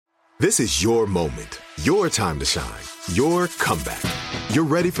This is your moment, your time to shine, your comeback. You're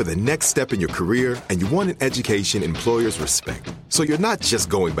ready for the next step in your career, and you want an education employers respect. So you're not just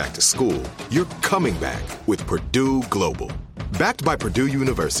going back to school, you're coming back with Purdue Global. Backed by Purdue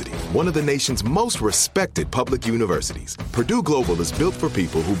University, one of the nation's most respected public universities, Purdue Global is built for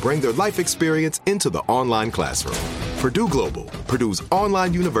people who bring their life experience into the online classroom. Purdue Global, Purdue's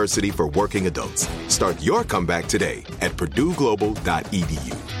online university for working adults. Start your comeback today at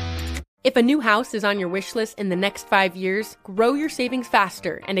purdueglobal.edu. If a new house is on your wish list in the next 5 years, grow your savings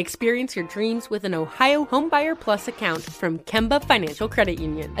faster and experience your dreams with an Ohio Homebuyer Plus account from Kemba Financial Credit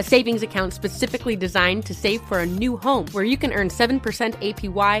Union. A savings account specifically designed to save for a new home, where you can earn 7%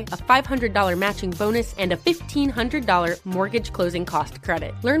 APY, a $500 matching bonus, and a $1,500 mortgage closing cost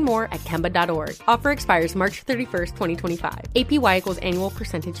credit. Learn more at Kemba.org. Offer expires March 31st, 2025. APY equals annual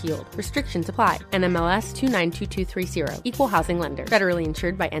percentage yield. Restrictions apply. NMLS 292230. Equal housing lender. Federally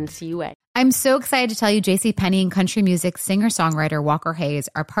insured by NCUA. I'm so excited to tell you JCPenney and country music singer-songwriter Walker Hayes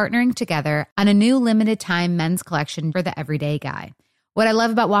are partnering together on a new limited-time men's collection for the everyday guy. What I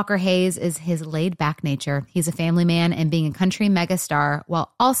love about Walker Hayes is his laid-back nature. He's a family man, and being a country megastar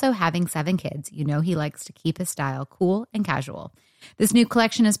while also having 7 kids, you know he likes to keep his style cool and casual. This new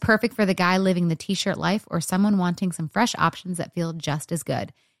collection is perfect for the guy living the t-shirt life or someone wanting some fresh options that feel just as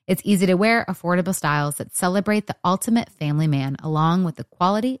good. It's easy to wear, affordable styles that celebrate the ultimate family man, along with the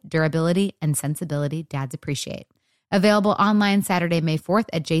quality, durability, and sensibility dads appreciate. Available online Saturday, May 4th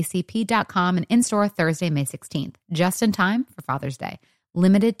at jcp.com and in-store Thursday, May 16th. Just in time for Father's Day.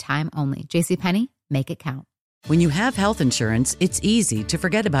 Limited time only. JCPenney, make it count. When you have health insurance, it's easy to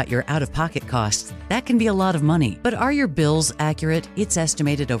forget about your out-of-pocket costs. That can be a lot of money. But are your bills accurate? It's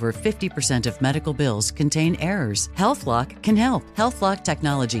estimated over 50% of medical bills contain errors. HealthLock can help. HealthLock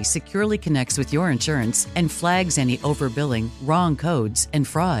technology securely connects with your insurance and flags any overbilling, wrong codes, and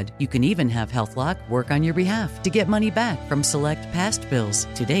fraud. You can even have HealthLock work on your behalf to get money back from select past bills.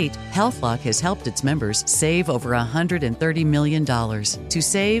 To date, HealthLock has helped its members save over $130 million. To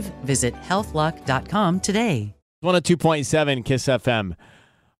save, visit healthlock.com today. 102.7 KISS FM.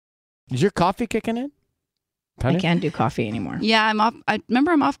 Is your coffee kicking in? I can't do coffee anymore. Yeah, I'm off. I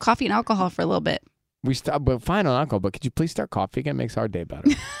remember I'm off coffee and alcohol for a little bit. We stopped, but fine on alcohol. But could you please start coffee again? It makes our day better.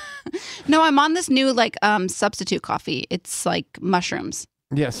 No, I'm on this new substitute coffee. It's like mushrooms.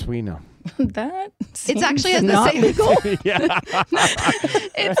 Yes, we know. That it's actually not legal. Yeah,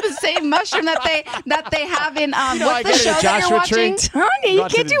 it's the same mushroom that they have in what's the show that you're watching? Honey, you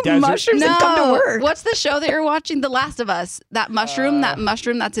can't do mushrooms and come to work. What's the show that you're watching? The Last of Us. That mushroom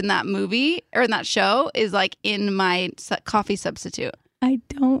that's in that movie or in that show is like in my coffee substitute. I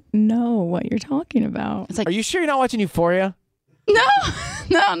don't know what you're talking about. It's like, are you sure you're not watching Euphoria? No.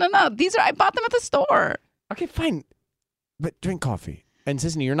 These are I bought them at the store. Okay, fine, but drink coffee. And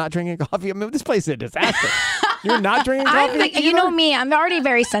Sisney, you're not drinking coffee? I mean, this place is a disaster. You're not drinking coffee? You know me, I'm already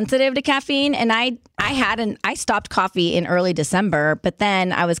very sensitive to caffeine, and I stopped coffee in early December, but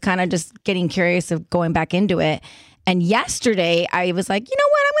then I was kind of just getting curious of going back into it. And yesterday, I was like, you know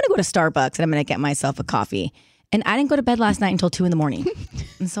what? I'm going to go to Starbucks, and I'm going to get myself a coffee. And I didn't go to bed last night until 2 in the morning.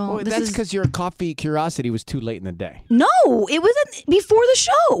 And so that's because your coffee curiosity was too late in the day. No, it wasn't before the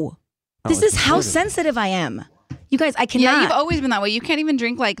show. This is how sensitive I am. You guys, I cannot. Yeah, you've always been that way. You can't even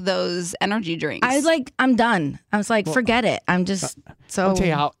drink like those energy drinks. I'm done. I was like, forget it. I'm just so. I'll tell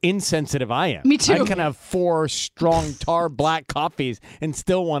you how insensitive I am. Me too. I can have 4 strong tar black coffees and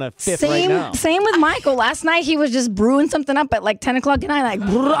still want a 5th right now. Same with Michael. Last night he was just brewing something up at like 10 o'clock at night.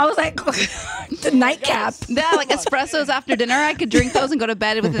 I was like, the nightcap. Yeah, like espressos after dinner. I could drink those and go to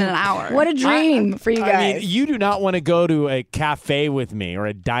bed within an hour. What a dream for you guys. I mean, you do not want to go to a cafe with me or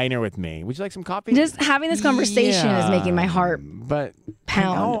a diner with me. Would you like some coffee? Just having this conversation is making my heart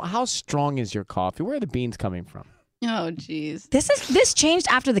pound. How strong is your coffee? Where are the beans coming from? Oh, geez. This changed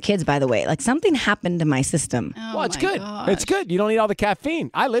after the kids, by the way. Like something happened to my system. Oh, well, it's good. Gosh. It's good. You don't need all the caffeine.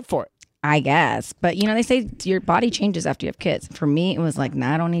 I live for it. I guess. But, they say your body changes after you have kids. For me, it was like,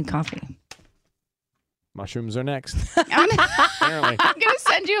 nah, I don't need coffee. Mushrooms are next. Apparently. I'm going to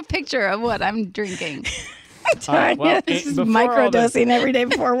send you a picture of what I'm drinking. This is microdosing every day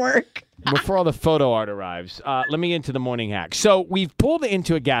before work. Before all the photo art arrives, let me get into the morning hack. So we've pulled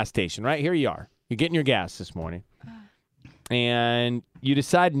into a gas station, right? Here you are. You're getting your gas this morning. And you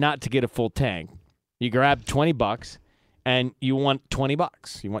decide not to get a full tank. You grab $20 and you want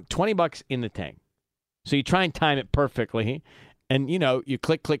 $20. You want $20 in the tank. So you try and time it perfectly. And, you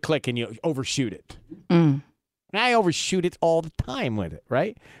click, click, click, and you overshoot it. And I overshoot it all the time with it,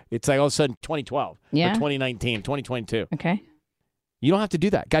 right? It's like all of a sudden 2012 or 2019, 2022. Okay. You don't have to do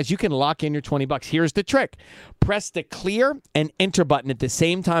that. Guys, you can lock in your $20. Here's the trick. Press the clear and enter button at the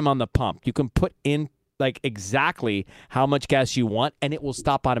same time on the pump. You can put in like exactly how much gas you want, and it will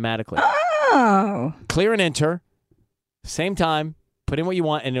stop automatically. Oh. Clear and enter, same time, put in what you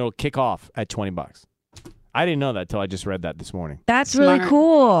want, and it'll kick off at $20. I didn't know that till I just read that this morning. That's really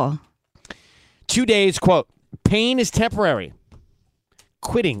cool. 2 days, quote, pain is temporary.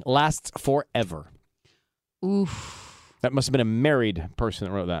 Quitting lasts forever. Oof. That must have been a married person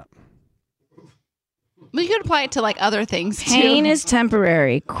that wrote that. Well, you could apply it to like other things too. Pain is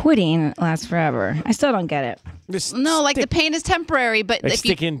temporary. Quitting lasts forever. I still don't get it. Just No, like the pain is temporary, but like if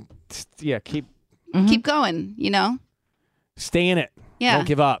you keep going, you know? stay in it. Yeah. Don't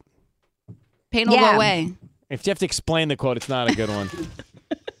give up. Pain will go away. If you have to explain the quote, it's not a good one.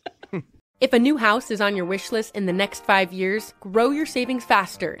 If a new house is on your wish list in the next 5 years, grow your savings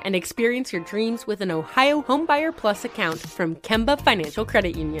faster and experience your dreams with an Ohio Homebuyer Plus account from Kemba Financial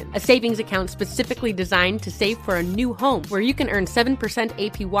Credit Union. A savings account specifically designed to save for a new home, where you can earn 7%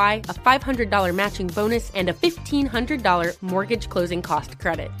 APY, a $500 matching bonus, and a $1,500 mortgage closing cost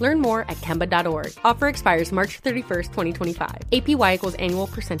credit. Learn more at Kemba.org. Offer expires March 31st, 2025. APY equals annual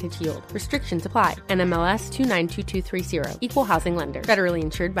percentage yield. Restrictions apply. NMLS 292230. Equal housing lender. Federally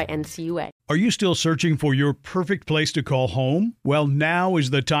insured by NCUA. Are you still searching for your perfect place to call home? Well, now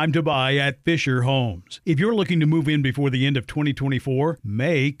is the time to buy at Fisher Homes. If you're looking to move in before the end of 2024,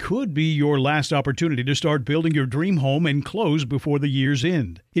 May could be your last opportunity to start building your dream home and close before the year's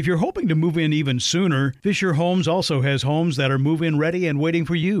end. If you're hoping to move in even sooner, Fisher Homes also has homes that are move-in ready and waiting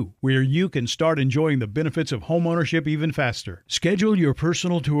for you, where you can start enjoying the benefits of homeownership even faster. Schedule your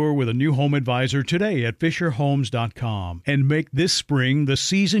personal tour with a new home advisor today at FisherHomes.com and make this spring the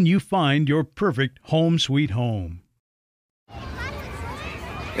season you find your perfect home sweet home.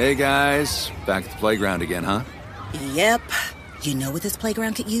 Hey guys, back at the playground again, huh? Yep. You know what this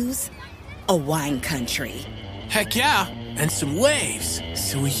playground could use? A wine country. Heck yeah, and some waves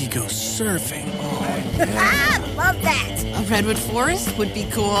so we could go surfing. Oh, yeah. Ah, love that. A redwood forest would be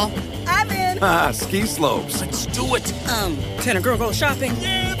cool. I'm in. Ah, ski slopes. Let's do it. Can a girl go shopping?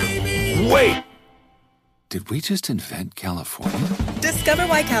 Yeah, baby. Wait. Did we just invent California? Discover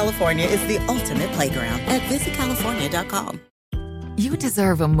why California is the ultimate playground at visitcalifornia.com. You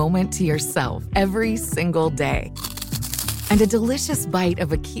deserve a moment to yourself every single day. And a delicious bite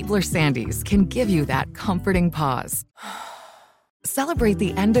of a Keebler Sandies can give you that comforting pause. Celebrate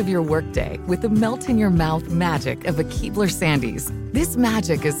the end of your workday with the melt-in-your-mouth magic of a Keebler Sandies. This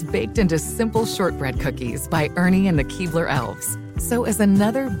magic is baked into simple shortbread cookies by Ernie and the Keebler Elves. So as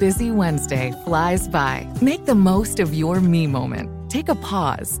another busy Wednesday flies by, make the most of your me moment. Take a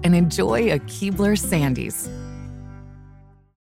pause and enjoy a Keebler Sandies.